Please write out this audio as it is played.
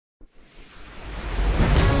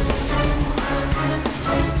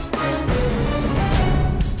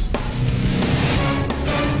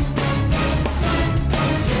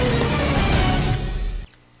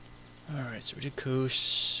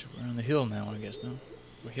Whoosh. We're on the hill now, I guess, no?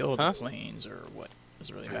 We're hill or Huh? the plains, or what? Does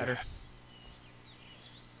it really matter?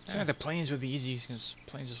 The plains would be easy, because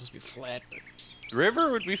plains are supposed to be flat, but...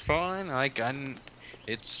 River would be fine.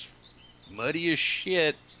 It's muddy as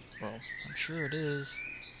shit. Well, I'm sure it is.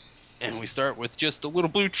 And we start with just a little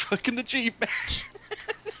blue truck in the Jeep.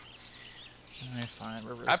 Alright, fine.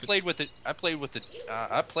 River. I played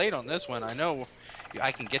on this one. I know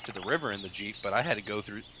I can get to the river in the Jeep, but I had to go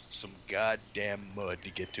through some goddamn mud to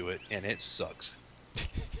get to it, and it sucks.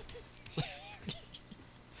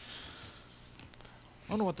 I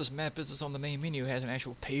wonder what this map is that's on the main menu. It has an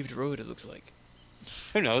actual paved road, it looks like.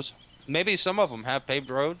 Who knows? Maybe some of them have paved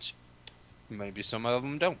roads. Maybe some of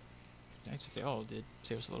them don't. Actually, if they all did,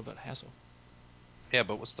 save us a little bit of hassle. Yeah,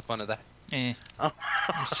 but what's the fun of that? Eh.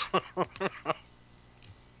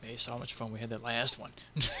 Hey, saw how much fun we had that last one.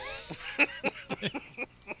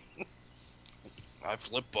 I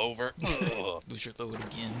flip over. Lose your load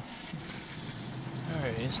again.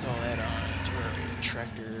 Alright, install that on. It's where a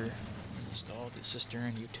tractor is installed, a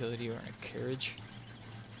cistern, utility, or a carriage.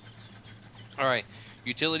 Alright,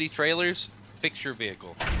 utility trailers, fix your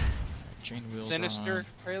vehicle. Chain wheels Sinister on.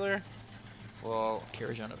 trailer? Well,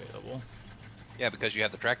 Carriage unavailable. yeah, because you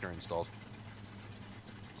have the tractor installed.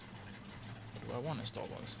 What do I want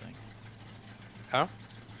installed on this thing? Huh?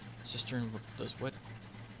 Cistern does what?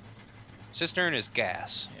 Cistern is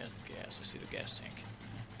gas. Yeah, it's the gas. I see the gas tank.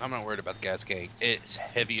 I'm not worried about the gas tank. It's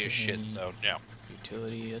heavy as shit, so no.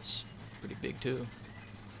 Utility, that's pretty big too.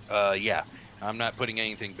 Yeah. I'm not putting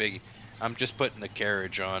anything big. I'm just putting the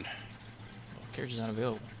carriage on. Well, carriage is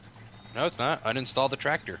unavailable. No, it's not. Uninstall the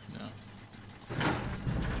tractor. No.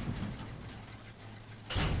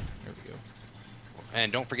 There we go.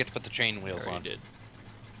 And don't forget to put the chain wheels I on. already did.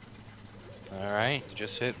 Alright,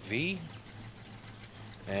 just hit V.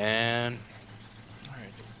 And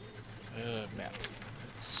Alright. Map.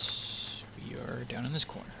 We are down in this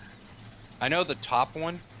corner. I know the top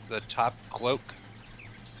one, the top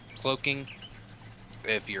cloaking,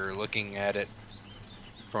 if you're looking at it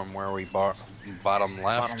from where we bottom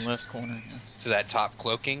left. Bottom left corner, yeah. To that top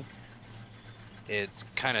cloaking, it's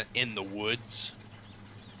kind of in the woods.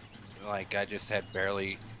 Like, I just had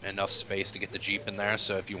barely enough space to get the Jeep in there,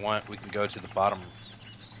 so if you want, we can go to the bottom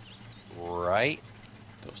right.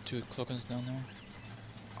 Those two cloakings down there.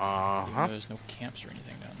 Uh-huh. There's no camps or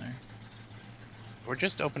anything down there. We're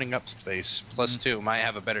just opening up space. Plus two, might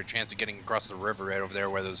have a better chance of getting across the river right over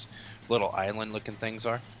there where those little island-looking things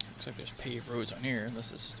are. Looks like there's paved roads on here,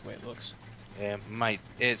 unless this is the way it looks. Yeah,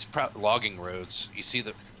 it's logging roads. You see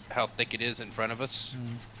how thick it is in front of us?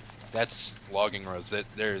 That's logging roads.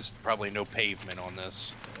 There's probably no pavement on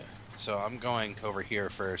this. So I'm going over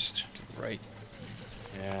here first. To the right.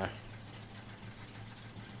 Yeah.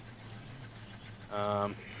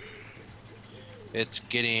 It's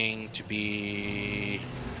getting to be...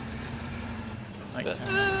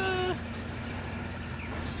 Nighttime.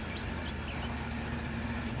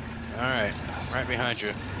 Alright, right behind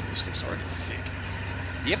you. This looks already thick.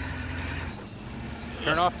 Yep.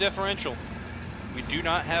 Turn off differential. We do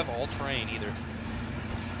not have all terrain either.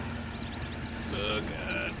 Oh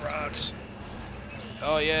god, rocks.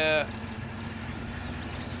 Oh yeah.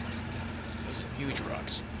 Those are huge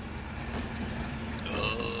rocks.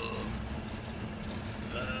 No.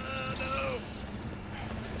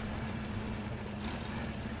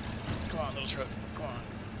 Come on, little truck. Come on.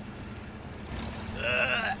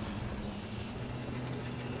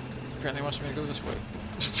 Apparently he wants me to go this way.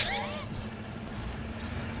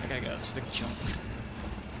 I gotta go. Stick jump.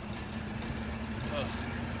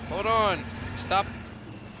 Hold on. Stop.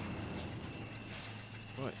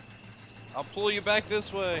 What? I'll pull you back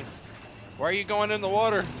this way. Why are you going in the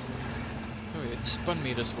water? Oh, it spun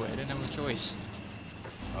me this way. I didn't have a choice.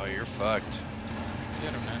 Oh, you're fucked.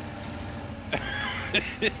 Get him, man.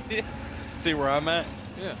 See where I'm at?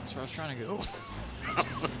 Yeah, that's where I was trying to go.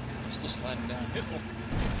 I'm still sliding downhill.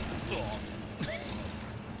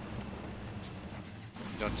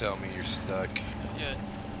 Don't tell me you're stuck. Not yet.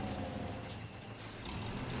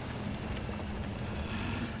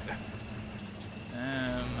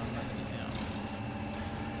 I'm not gonna get down.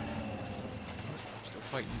 Still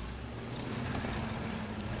fighting.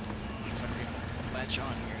 If I can latch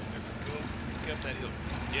on here, there we go. Get up that hill.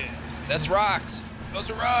 Yeah. That's rocks. Those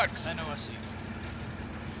are rocks. I know, I see.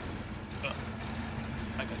 Oh.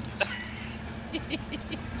 I got this.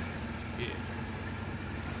 Yeah.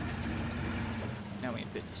 Now we in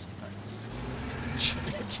business. Alright.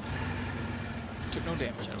 Took no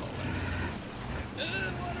damage at all.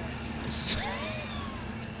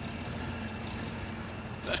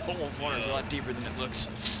 That hole of water is a lot deeper than it looks.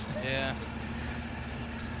 Yeah.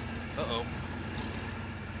 Uh-oh.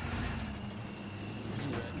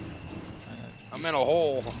 I'm in a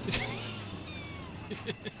hole.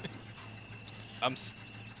 Man,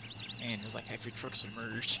 there's like half your truck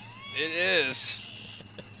submerged. It is.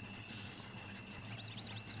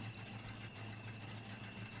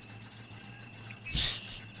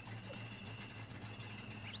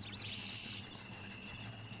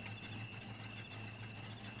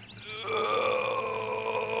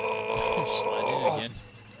 Slide in again.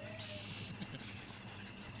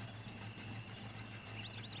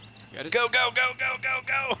 Got it? Go, go, go, go, go,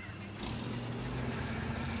 go!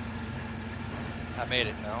 I made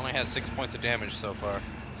it. I only had 6 points of damage so far.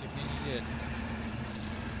 Taking any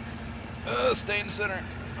hit. Stay in the center.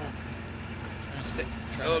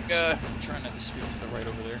 Oh god. Try not to speed to the right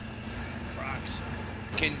over there. Rocks.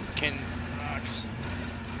 Can Rocks.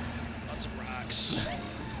 Lots of rocks.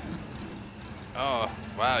 Oh,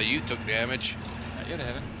 wow, you took damage. Not yet, I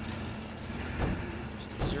haven't.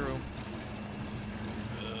 Still 0.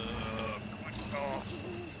 Come on. Oh.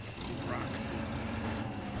 Rock.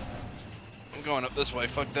 I'm going up this way.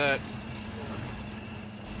 Fuck that.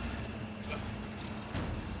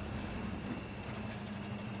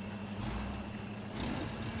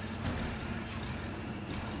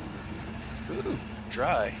 Ooh,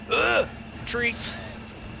 dry. Ugh! Tree.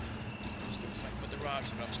 Still fighting with the rocks,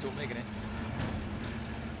 but I'm still making it.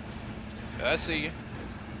 I see you.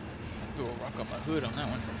 Threw a rock on my hood on that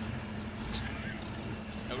one.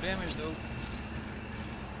 No damage though.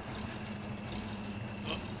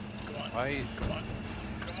 Oh, come on. Why? Come on.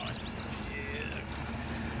 Come on. Yeah.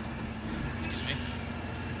 Excuse me.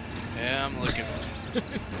 Yeah, I'm looking.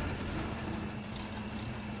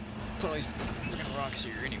 Put all these freaking rocks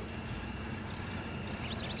here anyway.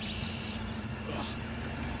 Ugh.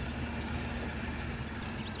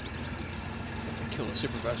 If I kill the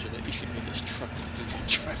supervisor that issued me this truck to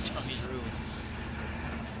drive down these roads.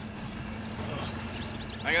 Ugh.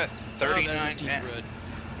 I got 39 damage.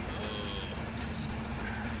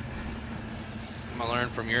 I'm gonna learn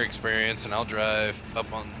from your experience, and I'll drive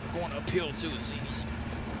up on. We're going uphill too, it seems.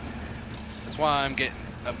 That's why I'm getting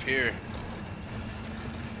up here.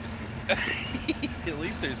 At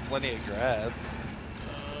least there's plenty of grass.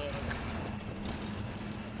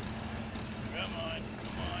 Come on,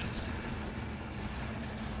 come on.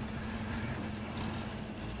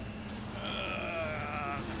 I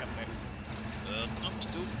got my, I'm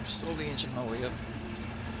still slowly inching my way up.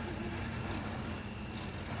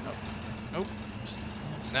 Nope. Nope.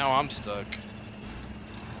 Now I'm stuck.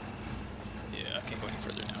 Yeah, I can't go any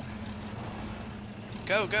further now.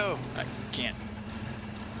 Go, go. I can't.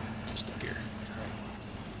 I'm stuck here. Alright.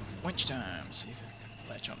 Winch time. See if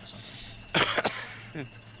I latch onto something.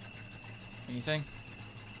 Anything?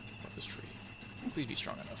 About this tree. Please be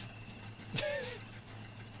strong enough.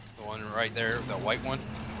 The one right there, the white one.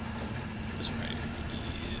 This one right here.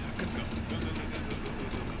 Yeah, go, go, go, go, go, go, go,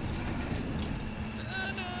 go.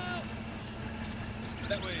 No!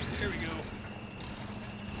 That way. There we go.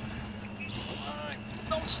 Come on.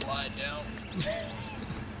 Don't slide down.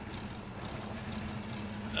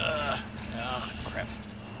 Crap.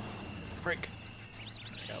 Break.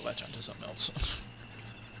 I gotta latch onto something else.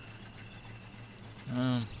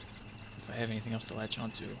 If I have anything else to latch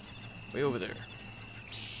onto. Way over there.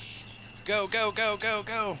 Go, go, go, go,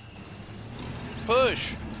 go.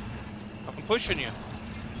 Push. I'm pushing you.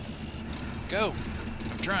 Go.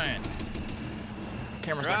 I'm trying.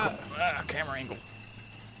 Camera's like, camera angle.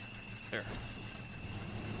 There.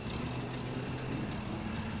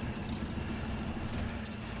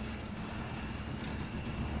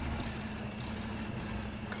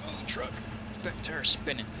 Go, truck. Back tire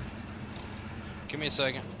spinning. Give me a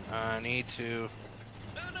second. I need to.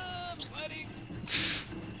 No, no, I'm sliding.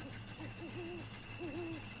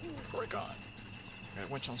 Break on.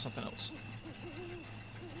 Gotta winch on something else.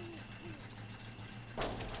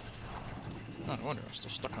 Oh, no wonder I'm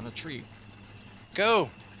still stuck on the tree. Go.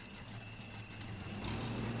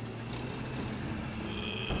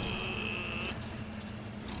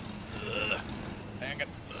 Dang it.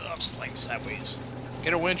 I'm sliding sideways.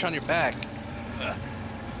 Get a winch on your back. I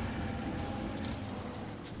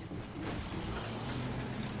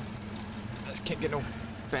just can't get no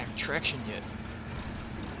back traction yet.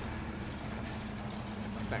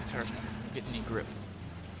 My back tire's not getting any grip.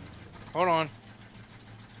 Hold on.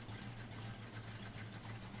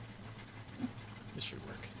 This should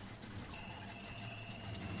work.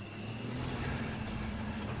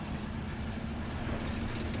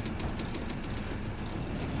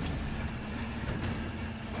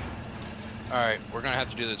 Alright, we're gonna have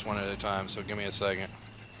to do this one at a time, so give me a second.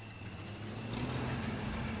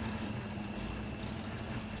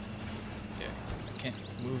 Yeah, I can't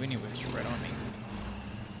move anyway, it's right on me.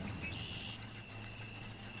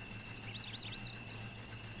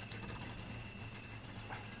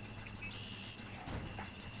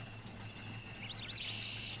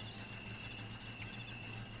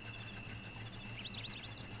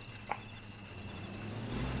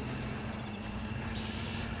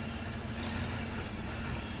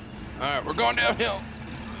 Alright, we're going downhill.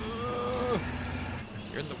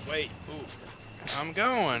 You're in the way. Move. I'm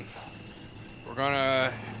going. We're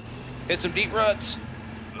gonna hit some deep ruts.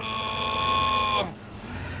 I'm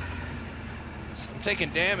taking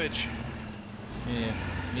damage. Yeah,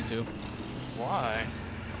 me too. Why?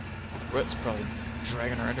 Rut's probably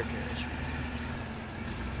dragging our undercarriage.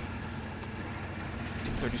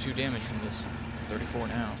 Took 32 damage from this. 34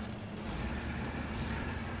 now.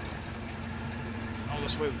 All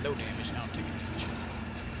this way with no damage. Now I'm taking damage.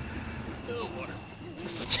 Oh, water.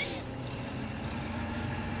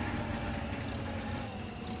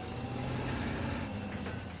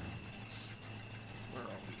 Where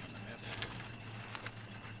are we on the map?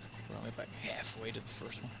 We're only about halfway to the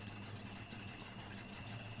first one.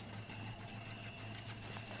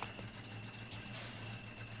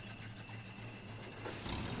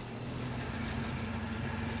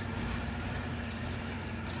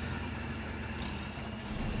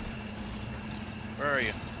 Where are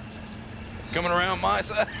you? Coming around my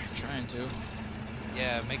side? Trying to.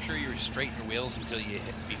 Yeah, make sure you straighten your wheels until you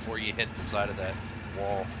before you hit the side of that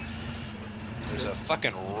wall. There's a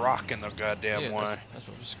fucking rock in the goddamn way. That's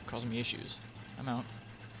what was causing me issues. I'm out.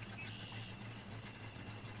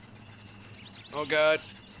 Oh god.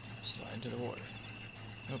 Slide into the water.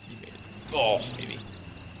 Nope, you made it. Oh. Maybe.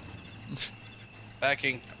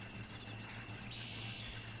 Backing.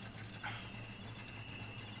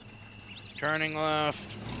 Turning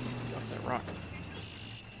left. Get off that rock.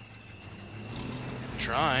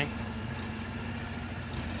 Trying.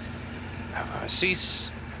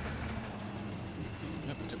 Cease.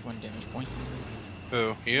 Yep, took 1 damage point.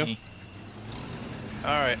 Who? You? Me.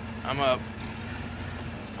 Alright, I'm up.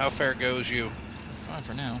 How fair goes you? Fine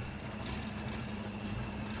for now.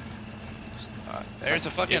 There's a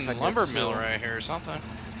fucking lumber mill right here or something.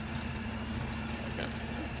 Okay.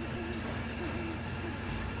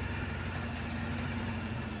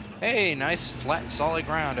 Hey, nice flat solid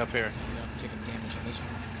ground up here. Yeah, I'm taking damage on this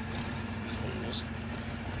one. These holes.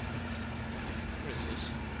 What is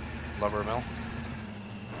this? Lumber mill.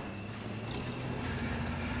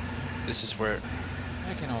 This is where...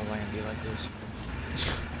 Why can all land be like this?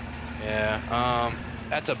 Yeah,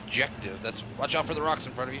 that's objective. That's... Watch out for the rocks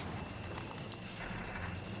in front of you.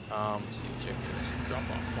 What's the objective? Is a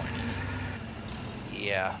drop-off point in it.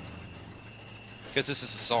 Yeah. Because this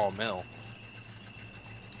is a sawmill.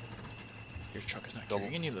 Your truck is not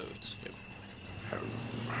carrying any loads. Yep.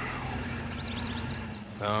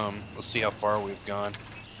 Let's see how far we've gone.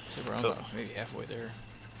 So we're on maybe halfway there.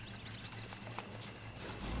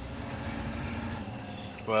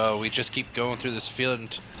 Well, we just keep going through this field and...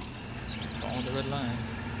 Just keep following the red line.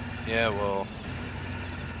 Yeah, well...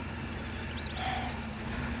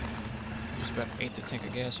 There's about an eighth of tank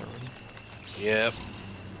of gas already. Yep.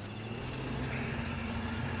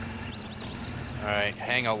 Alright,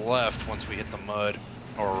 hang a left once we hit the mud.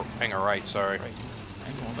 Or hang a right, sorry. Right.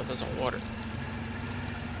 Hang on, that doesn't water.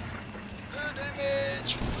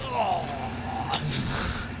 Damage! Oh.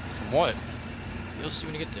 What? You'll see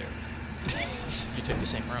when you get there. If you take the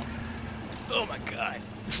same route. Oh my god.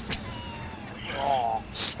 Oh.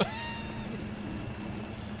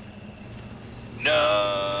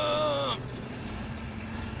 No!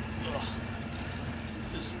 Ugh.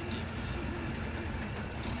 This is ridiculous.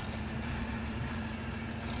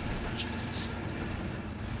 Oh, Jesus.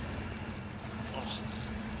 Oh.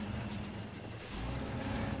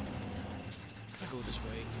 Can I go this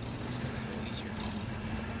way? This way is a little easier.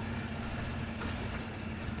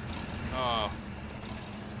 Oh.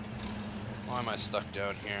 Why am I stuck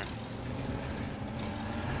down here?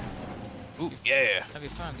 Ooh, yeah! That'd be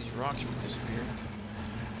fine, these rocks would disappear.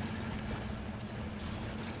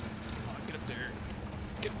 Come on, get up there.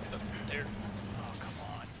 Get up there. Oh, come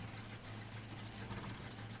on.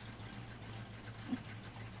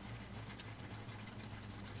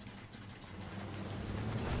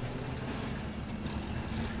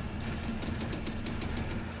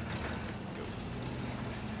 Go.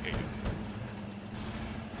 There you go.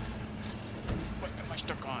 What am I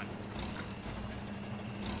stuck on?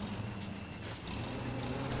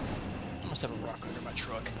 I must have a rock under my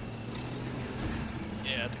truck.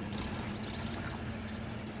 Yeah, I think I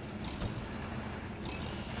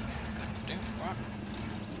do. Goddamn rock.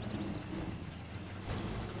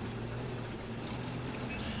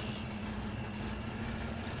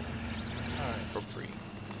 Alright, broke free.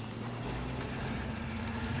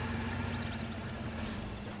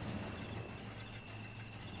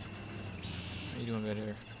 How you doing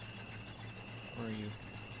better? Where are you?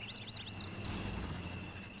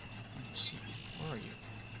 Let's see. Where are you?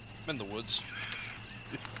 I'm in the woods.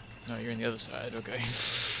 No, you're on the other side. Okay.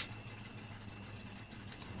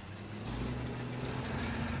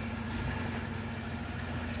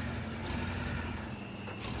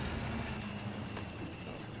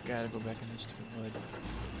 gotta go back in this stupid mud.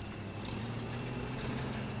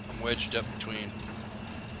 I'm wedged up between.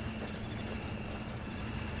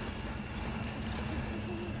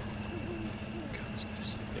 God, this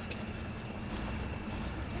stuff's thick.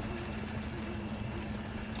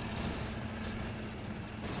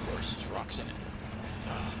 Of course, there's rocks in it.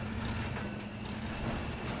 Oh.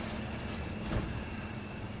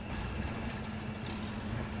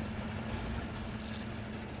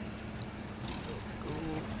 Go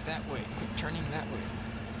that way. Keep turning that way.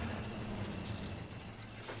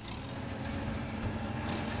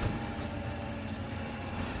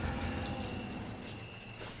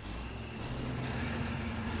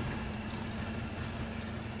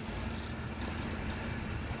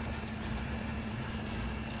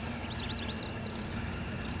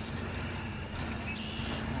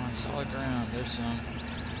 Solid ground. There's some.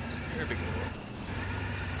 Here we go.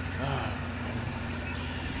 Oh.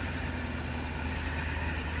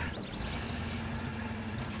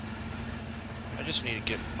 I just need to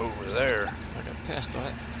get over there. I got past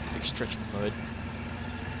that big stretch of mud.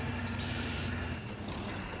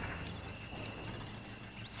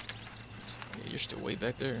 Yeah, you're still way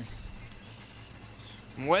back there.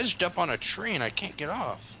 I'm wedged up on a tree and I can't get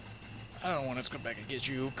off. I don't want to come back and get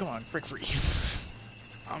you. Come on, break free.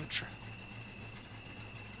 I'm trying.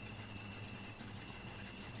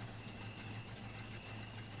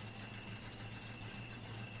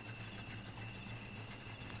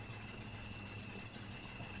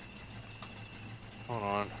 Hold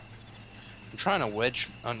on. I'm trying to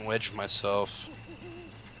unwedge myself.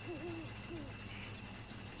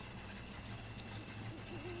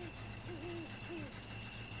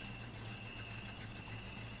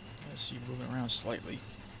 I see you moving around slightly.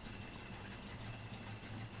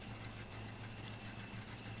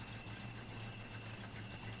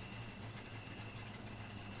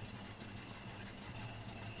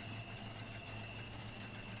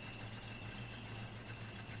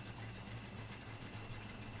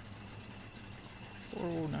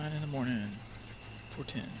 $4:09 in the morning.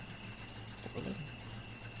 4:10. 4:11.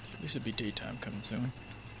 At least it'd be daytime coming soon.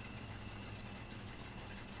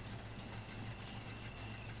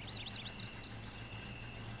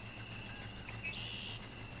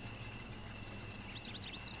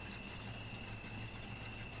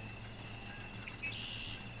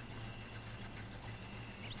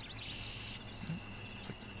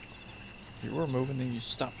 You were moving, then you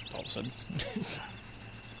stopped all of a sudden.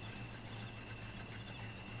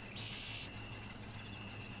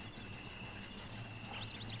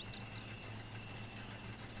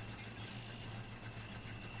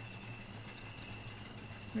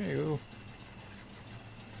 There you go.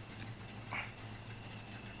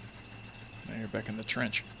 Now you're back in the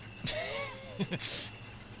trench.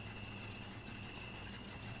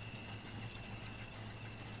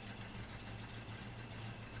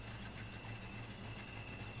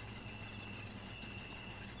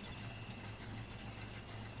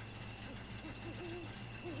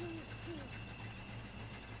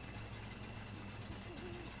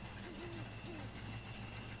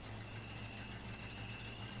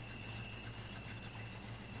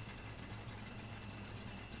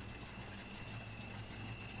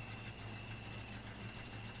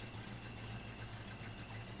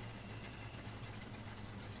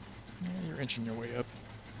 Yeah, you're inching your way up.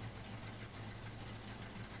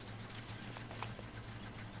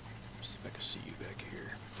 See if I can see you back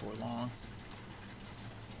here before long.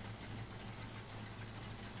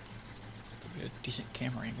 Get a decent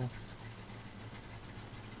camera angle.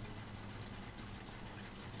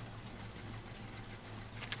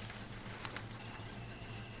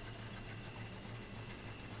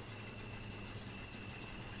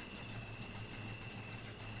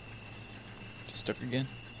 Stuck again?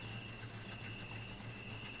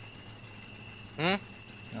 Hmm?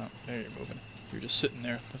 No, there you're moving. You're just sitting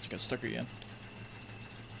there. Thought you got stuck again.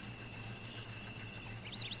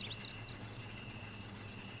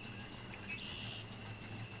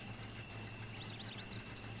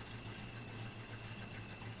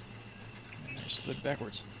 And I slid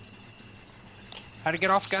backwards. How to get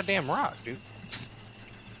off a goddamn rock, dude?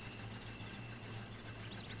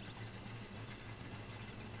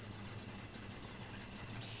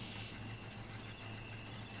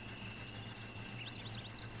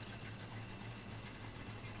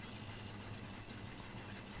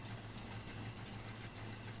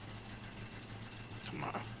 Come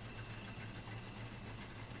on.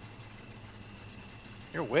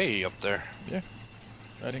 You're way up there. Yeah.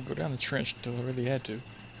 I didn't go down the trench until I really had to.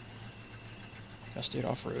 I stayed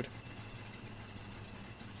off-road.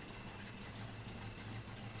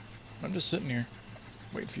 I'm just sitting here,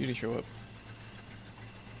 waiting for you to show up.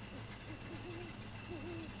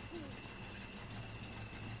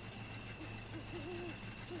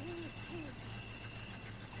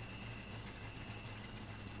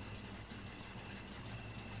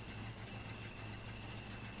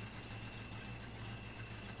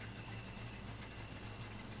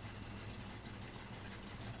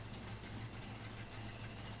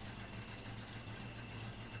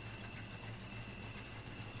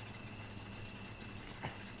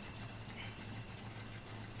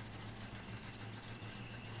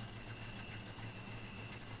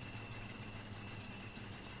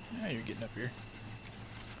 Now you're getting up here.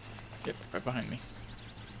 Yep, right behind me.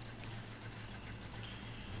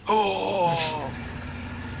 Oh!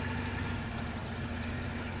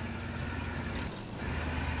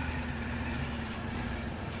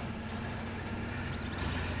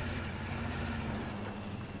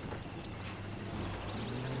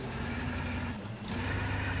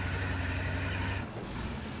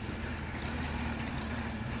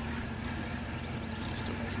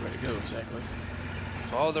 Still knows where to go exactly.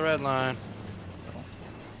 Follow the red line. Well,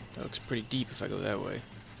 that looks pretty deep if I go that way.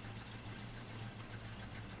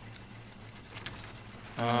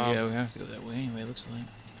 Yeah, we have to go that way anyway, it looks like.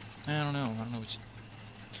 I don't know which...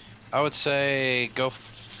 I would say go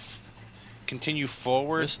continue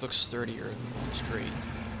forward. This looks sturdier than straight.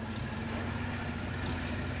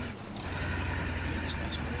 Famous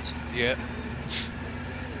last words. Yep.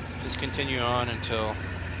 Just continue on until...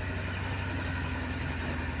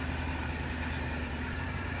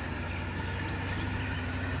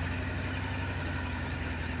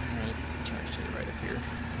 Alright, charge to the right up here.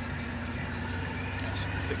 That's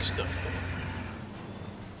some thick stuff though.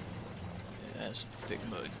 Yeah, that's some thick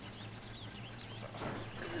mud.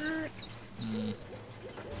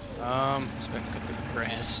 So I can cut the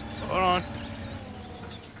grass. Hold on.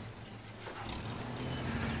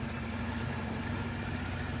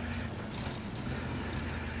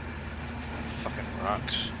 Fucking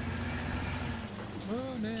rocks.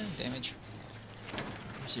 Oh, man, damage.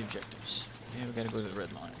 Where's the objectives? Yeah, we gotta go to the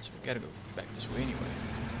red line, so we gotta go back this way anyway.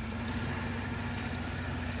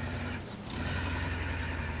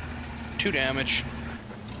 2 damage.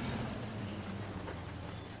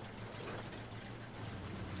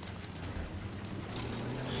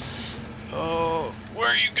 Oh, where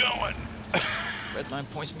are you going? Red line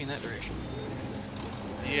points me in that direction.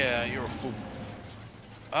 Yeah, you're a fool.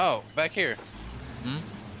 Oh, back here. Hmm?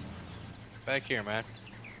 Back here, man.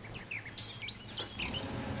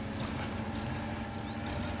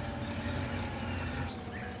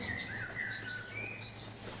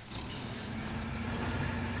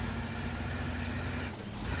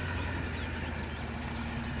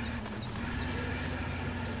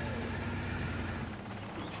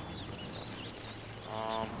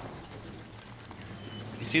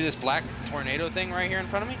 You see this black tornado thing right here in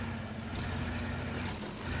front of me?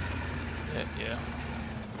 Yeah.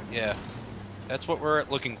 Yeah. That's what we're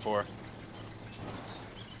looking for.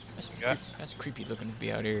 That's creepy looking to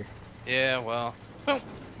be out here. Yeah, well. Boom.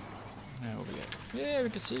 Now what we got? Yeah, we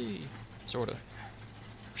can see. Sorta.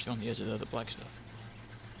 We're still on the edge of the other black stuff.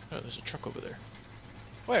 Oh, there's a truck over there.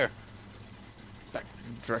 Where? Back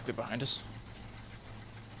directly behind us.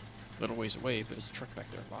 A little ways away, but there's a truck back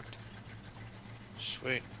there locked.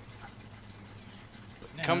 Sweet.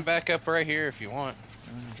 But now, Come back up right here if you want.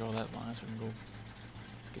 I'm gonna draw that line so we can go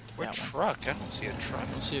get to What that one. truck? I don't see a truck.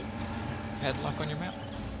 I don't see a padlock on your map.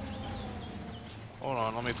 Hold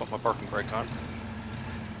on, let me put my parking brake on.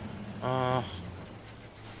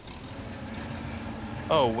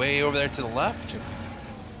 Oh, way over there to the left?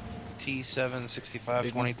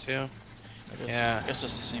 T76522. Yeah. I guess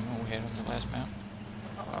that's the same one we had on the last map.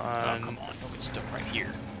 Oh, come on, don't get stuck right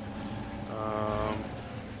here.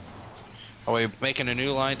 Are we making a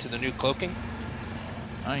new line to the new cloaking?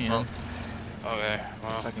 I am. Okay,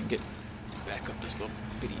 well. If I can get back up this little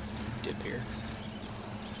bitty dip here.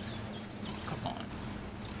 Come on.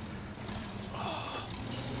 Oh.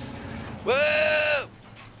 Whoa!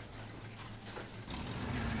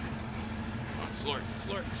 Come on, floor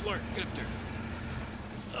it, get up there.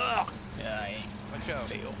 Ugh. Yeah, I ain't. Watch out.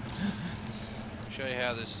 Fail. I'll show you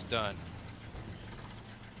how this is done.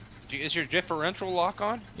 Is your differential lock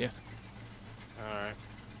on? Yeah. Alright.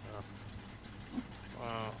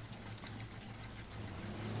 Wow.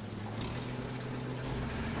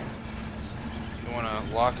 You wanna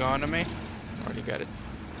lock on to me? Already got it.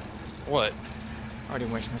 What? Already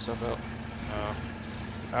winched myself out. Oh.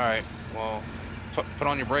 Alright, well, put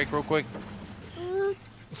on your brake real quick.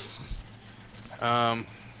 So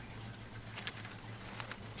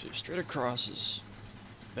straight across is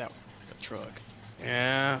that truck.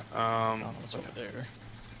 Yeah, I don't know what's over there,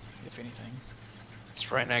 if anything.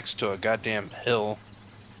 it's right next to a goddamn hill.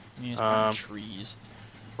 Yeah, it's behind trees.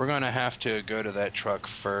 We're gonna have to go to that truck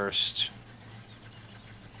first.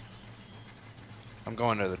 I'm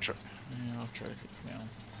going to the truck. Yeah, I'll try to get,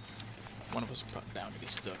 one of us is bound to get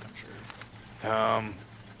stuck, I'm sure.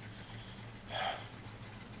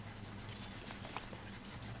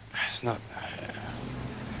 It's not.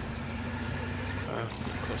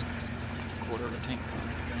 Get close to a quarter of a tank car.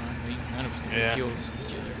 I mean, none of us can Yeah. kill each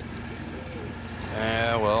other.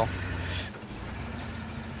 Yeah, well.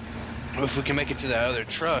 If we can make it to that other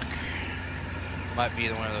truck. Might be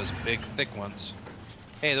one of those big, thick ones.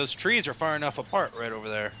 Hey, those trees are far enough apart right over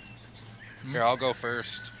there. Here, I'll go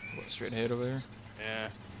first. What, straight ahead over there? Yeah.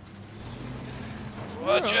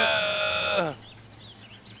 Watcha!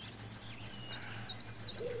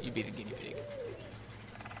 You be the guinea pig.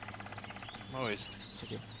 I'm always... It's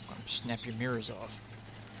like you're gonna snap your mirrors off.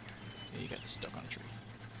 Yeah, you got stuck on a tree.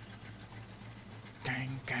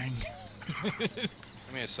 Gang, gang.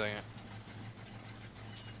 Give me a second.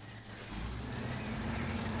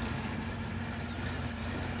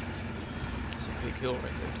 It's a big hill right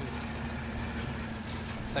there, too.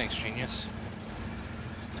 Thanks, genius.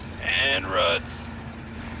 And ruts.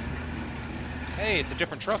 Hey, it's a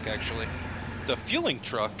different truck, actually. It's a fueling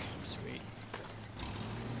truck. Sweet.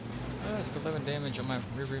 Oh, I took 11 damage on my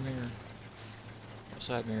rear mirror. No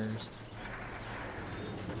side mirrors.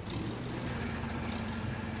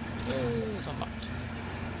 It's unlocked.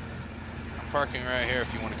 I'm parking right here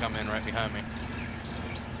if you want to come in right behind me.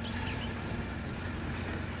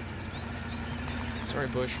 Sorry,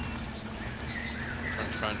 Bush.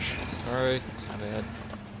 Crunch, crunch. Sorry, my bad.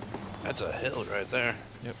 That's a hill right there.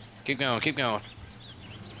 Yep. Keep going, keep going.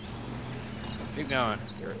 Keep going.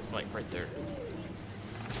 You're like right there.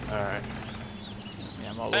 Alright.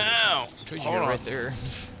 Yeah, I'm all over. Ow! I told you Hold you're on. right there.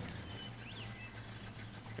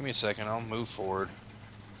 Give me a second, I'll move forward.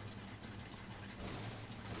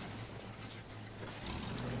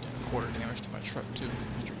 Quarter damage to my truck too.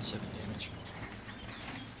 107 damage.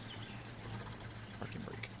 Parking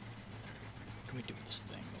brake. What can we do with this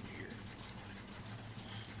thing over here?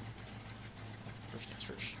 First things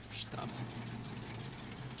first. Stop.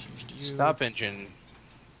 Change to you. Stop engine.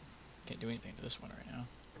 Can't do anything to this one right now.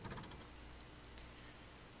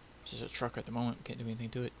 This is a truck at the moment. Can't do anything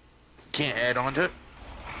to it. Can't add on to it.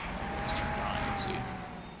 Let's turn it on. Let's see.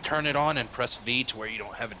 Turn it on and press V to where you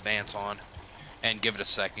don't have advance on. And give it a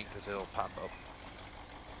second, because it'll pop up.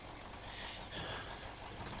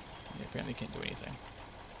 Yeah, apparently can't do anything.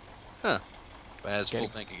 Huh. But it has Okay. full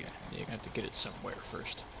tank again. Yeah, you're gonna have to get it somewhere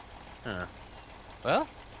first. Huh. Well,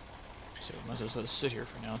 So we might as well let it sit here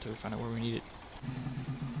for now until we find out where we need it.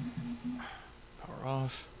 Power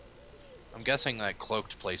off. I'm guessing that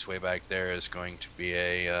cloaked place way back there is going to be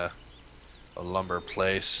a lumber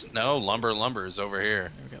place. No, lumber is over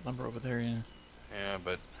here. Yeah, we got lumber over there, yeah. Yeah,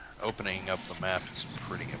 but opening up the map is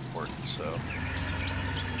pretty important, so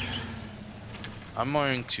I'm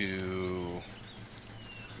going to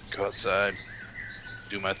go outside,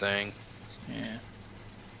 do my thing. Yeah.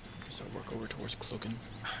 Guess I'll work over towards cloaking.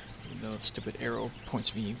 Even though the stupid arrow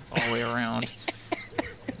points me all the way around.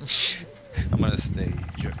 I'm gonna stay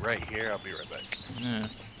right here. I'll be right back. Yeah.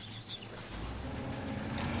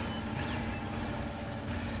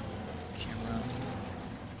 Camera.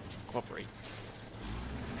 Cooperate.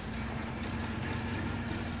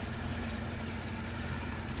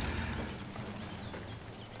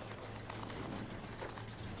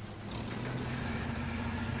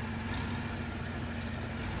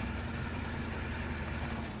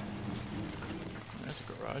 That's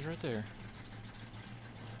a garage right there.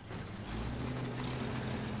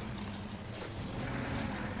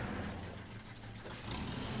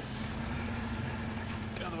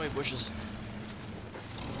 Get out of the way, bushes.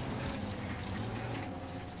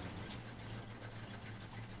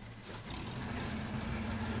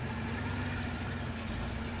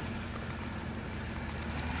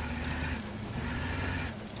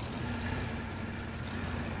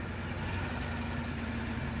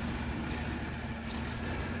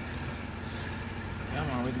 Come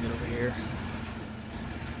on, we can get over here.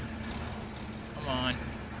 Come on.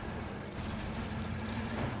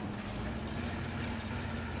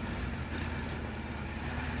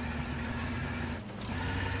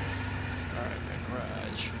 Alright, got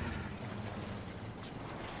garage.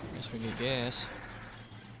 Guess we need gas.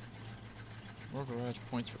 More garage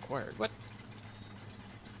points required. What?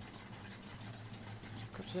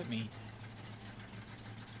 What does that mean?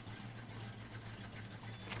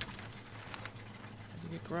 How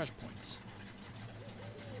do you get garage points?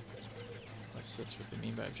 Unless that's what they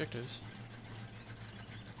mean by objectives.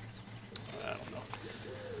 I don't know.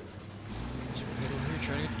 So we'll head over here,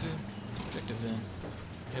 try to get to objective then.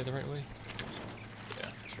 Head the right way? Yeah,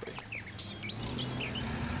 that's right.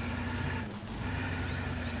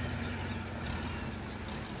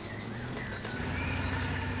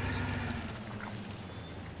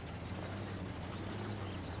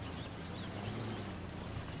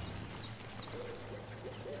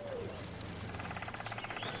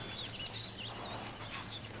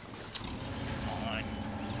 Fine.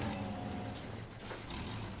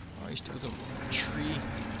 Oh, he's still with a tree.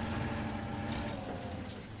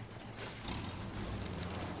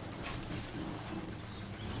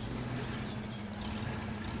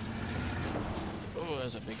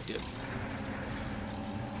 was a big dip.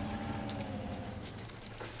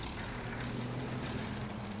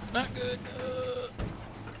 Not good.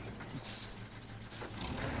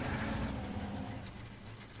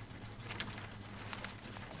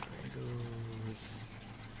 Gotta go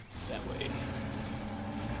that way.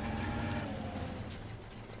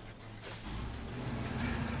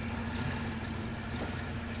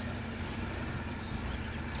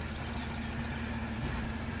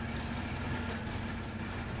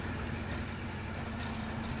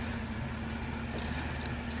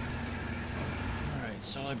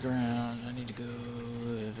 Solid ground. I need to go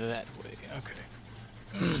that way. Okay.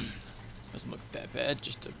 Doesn't look that bad.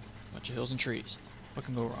 Just a bunch of hills and trees. What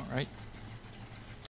can go wrong, right?